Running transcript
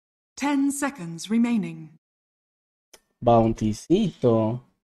10 seconds remaining. Bountycito.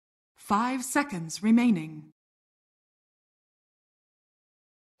 5 seconds remaining.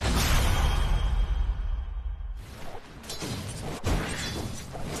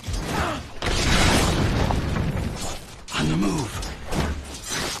 On the move.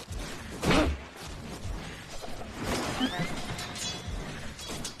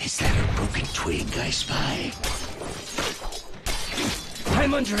 Is that a broken twig I spy?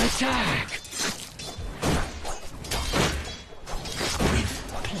 I'm under attack. With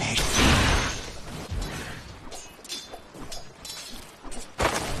pleasure.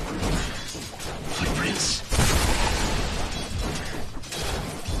 Footprints.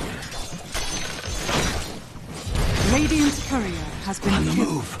 Radiant courier has been On the killed.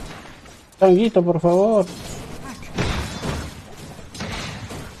 move. Tanguito, por favor.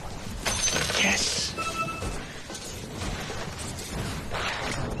 Yes.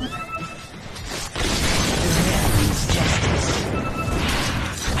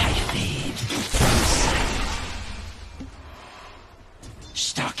 I fade from sight.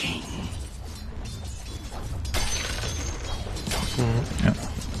 Stalking. Yeah,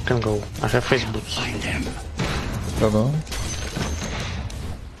 can go. I have face boots. Find them. Go.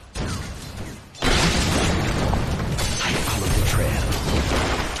 I follow the trail.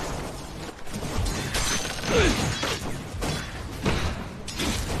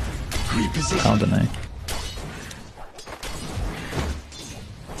 Reposition. Found an A.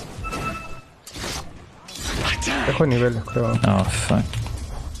 Dejo niveles, creo. Oh, fuck.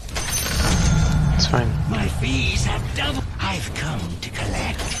 It's fine. My fees have doubled. I've come to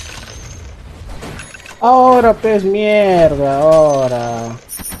collect. Ahora, pez mierda, ahora.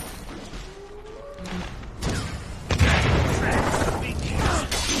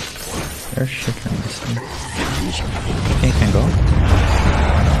 There's shit on this thing. He can go.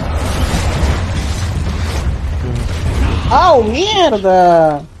 ¡Au,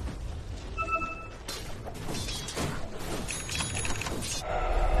 mierda!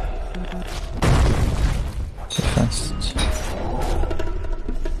 Defense.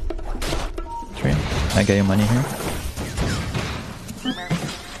 3. I get your money here.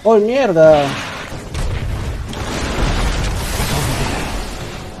 ¡Oh, mierda!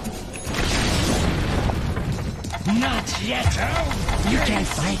 Not yet. You can't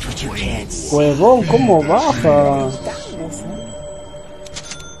fight what you can't see. Huevón, ¿cómo baja?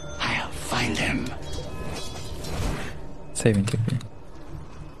 I'll find them. Saving TP.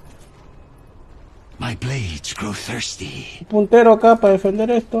 My blades grow thirsty. Puntero acá para defender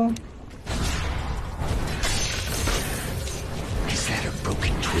esto. Is that a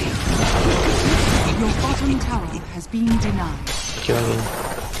broken twig? Your bottom tower has been denied. Killing.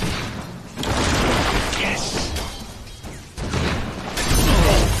 Yes.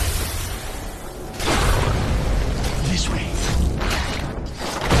 This way.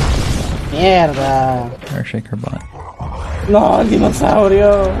 Mierda. Earthshaker bot. No, el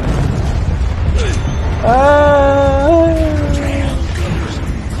dinosaurio. Ah.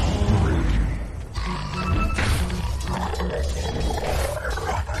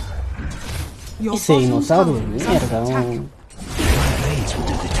 Your Ese bottom dinosaurio tower de is mierda. under attack. My blades will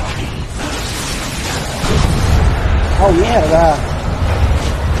do the talking. Oh, mierda.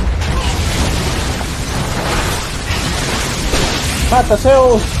 Mata,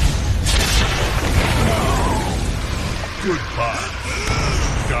 Zeus.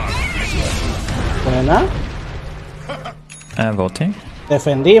 Buena. Voting.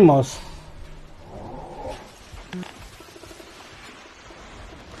 Defendimos.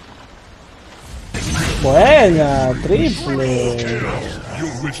 Buena, triple.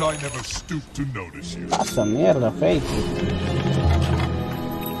 You'll wish I never stooped to notice you. Pasa mierda, fake.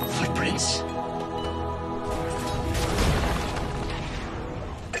 Footprints.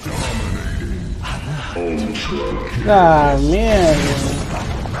 Ah,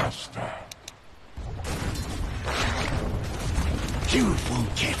 mierda. You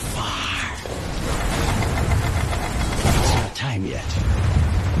won't get far. It's not time yet.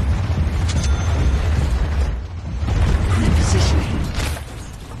 Repositioning.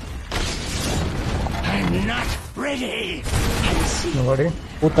 I'm not ready. I see No morí.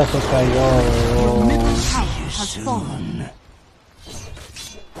 Puta, se Your cayó. middle tower you has fallen. soon.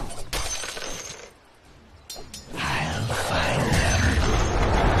 I'll find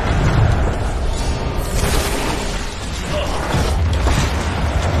them.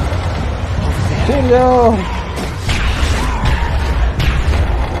 ¡Chingo!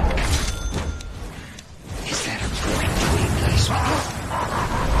 Is that a broken twig I saw?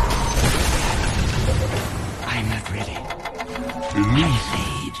 I'm not ready. I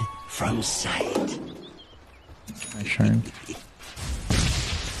fade from sight. My turn.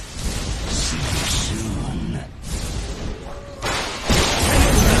 See you soon.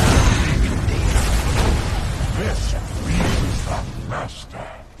 This is the master.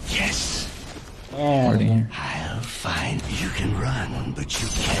 Yes, Already Mierda. here. I'll find you can run, but you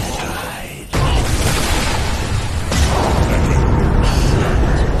can't hide.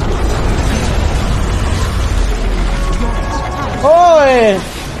 ¡Oye!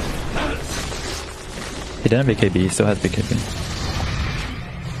 He didn't have BKB, he still has BKB.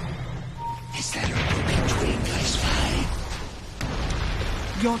 Is that a broken twig I spy?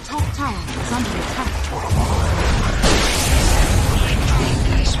 Your top tower is under attack.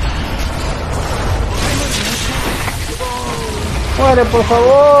 I spy. ¡Muere, por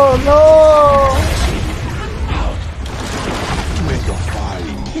favor! ¡No! Make a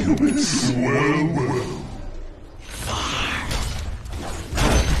fine human swell well.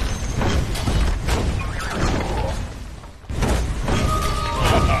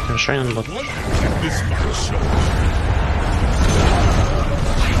 I'm showing on bot. This might show.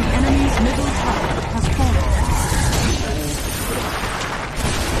 The enemy's middle tower has fallen.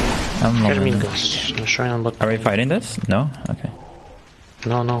 I'm Hear me, not. guys. I'm showing on bot. Are we fighting this? No? Okay.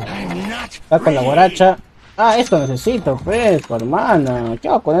 No, no. I'm not Saca la guaracha. Ah, esto necesito, pues, hermana. ¿Qué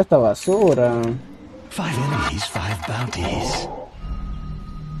hago con esta basura? 5 enemies, 5 bounties.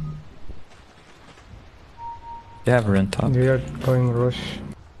 You have rune top. We are going rush.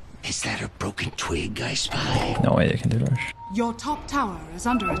 Is that a broken twig I spy? No way they can do rush. Your top tower is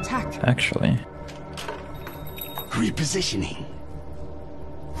under attack. Actually. Repositioning.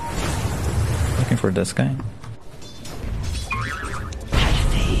 Looking for this guy. I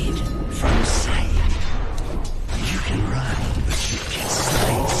fade from sight. You can run, but you can't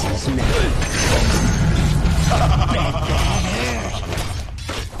slice his neck.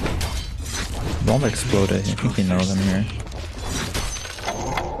 Bomb exploded. I think he knows I'm here.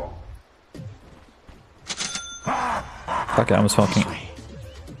 Fuck it, I'm smoking.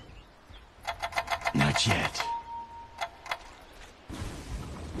 Not yet.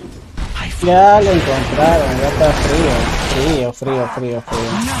 Ya lo encontraron, ya está frío. Frío, frío, frío,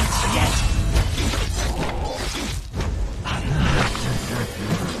 frío. Not yet.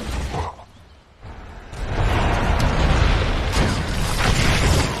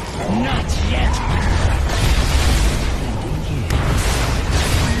 Not yet.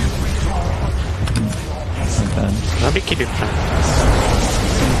 Not bad. I'll be keeping plan.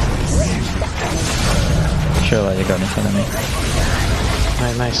 Sure, like you got in front of me.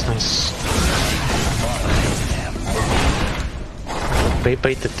 Nice, nice.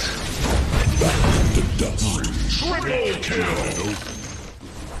 Baited.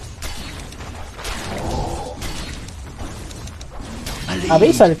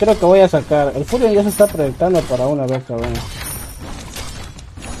 Avísale, creo que voy a sacar. El Furion ya se está proyectando para una vez, cabrón.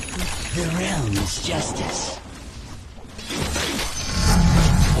 The realm's justice.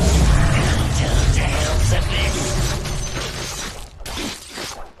 Tell tales of it.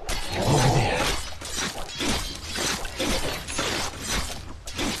 Over there.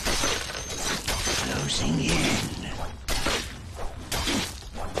 Closing in.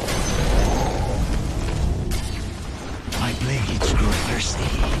 My blades grow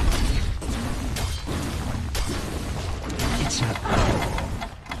thirsty. It's not.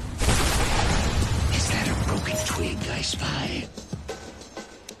 Is that a broken twig I spy?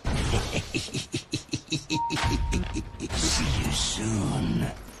 See you soon.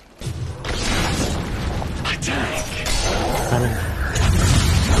 Attack! Coming.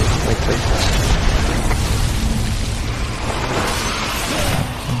 Wait.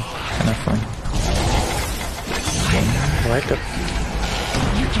 Kinda fun. Right up.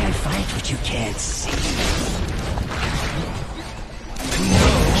 You can't fight what you can't see.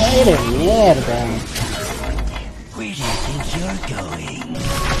 ¡Ay, de mierda! Where do you think you're going?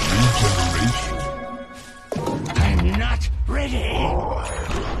 I'm not ready.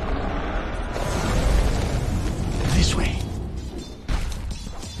 This way.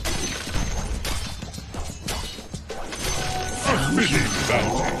 Fitting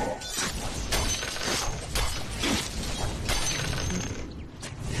bounty.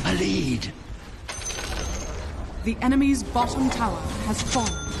 A lead. The enemy's bottom tower has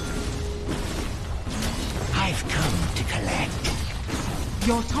fallen. I've come to collect.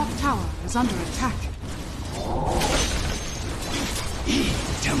 Your top tower is under attack. Eat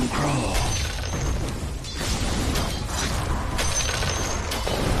them crow.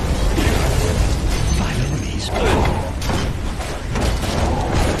 Five enemies.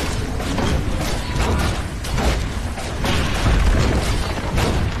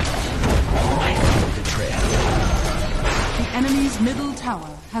 middle tower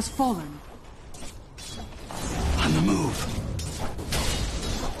has fallen. On the move.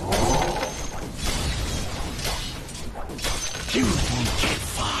 You won't get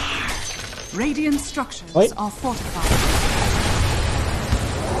far. Radiant structures Wait. are fortified.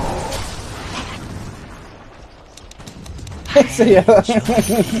 Sí, ya.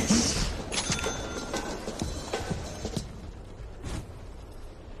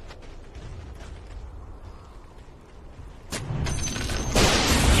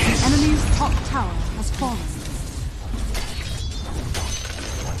 Enemy's top tower has fallen.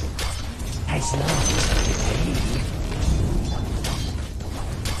 As long as you pay.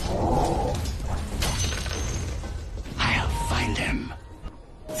 I'll find them.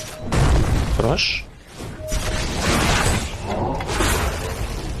 Frosh?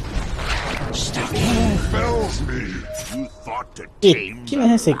 Stocking. Fells me. You thought to Kit. tame ¿Quién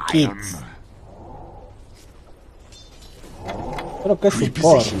es ese Kit? Creo que es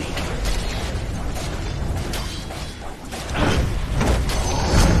support. Repositioning.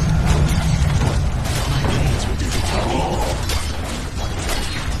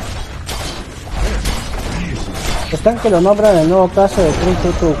 Están que lo nombran el nuevo caso de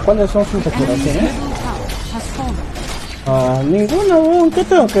 322. ¿Cuáles son sus Enemy's especulaciones? middle tower has fallen. Ah, ninguna, weón. ¿Qué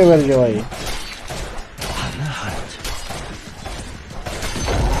tengo que ver yo ahí?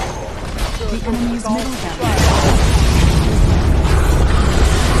 The enemy's middle tower.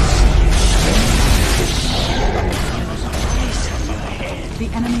 The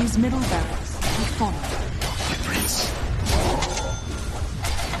enemy's middle barracks have fallen. Footprints.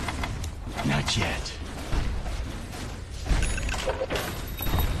 Not yet.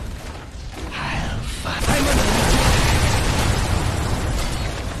 I'll find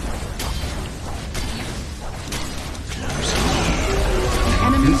The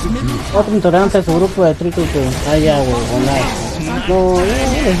enemy's middle tower. Otro intolerante a su grupo de 322. Ah, ya, weón. No,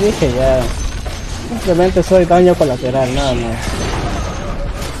 ya les dije ya. Simplemente soy daño colateral, nada más.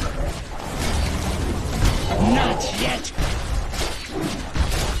 Not yet.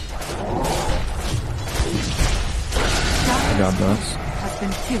 I got this. Has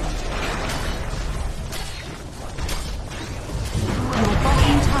been killed. Your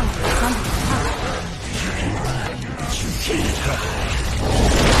bottom tower is under attack.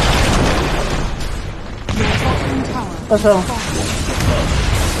 Your bottom tower ¿Qué pasó?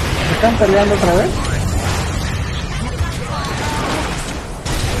 ¿Están peleando otra vez?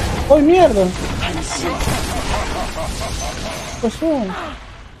 ¡Uy, mierda! ¿Qué pasó?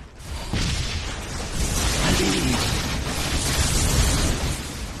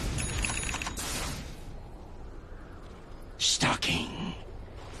 Stalking.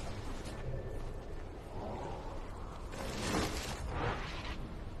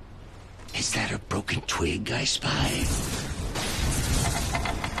 Is that a broken twig I spy?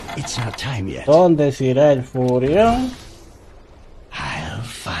 It's not time yet. ¿Dónde se irá el Furión? I'll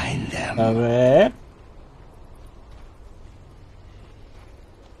find them. A ver.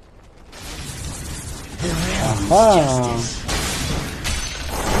 Ajá.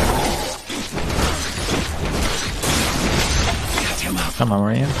 Come on,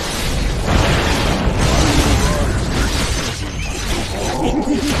 Maria.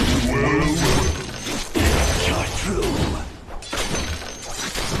 well.